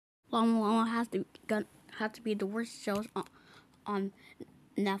Llama Llama has to be the worst shows on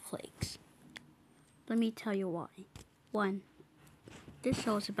Netflix. Let me tell you why. One, this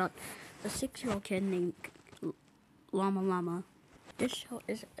show is about a 6-year-old kid named Llama Llama. This show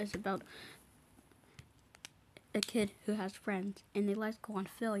is about a kid who has friends and they like to go on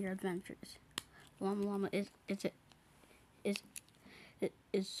failure adventures. Llama Llama is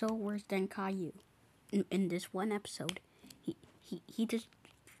so worse than Caillou. In this one episode, he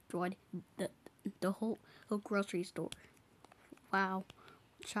destroyed the whole grocery store. Wow,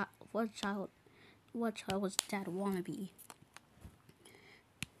 what child was that wannabe?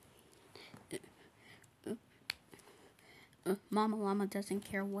 Mama Llama doesn't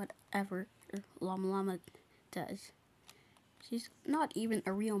care whatever Llama Llama does. She's not even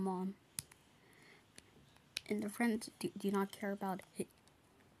a real mom. And the friends do not care about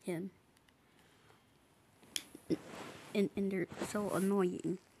him. And they're so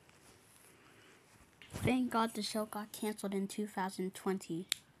annoying. Thank God the show got canceled in 2020.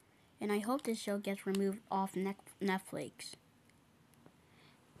 And I hope this show gets removed off Netflix.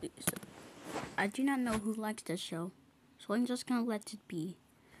 So, I do not know who likes this show, so I'm just gonna let it be.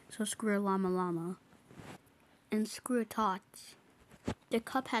 So screw Llama Llama. And screw Tots. The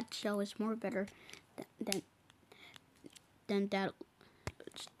Cuphead show is more better than that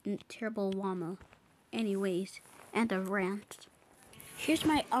terrible llama. Anyways, and a rant. Here's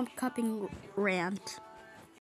my upcoming rant.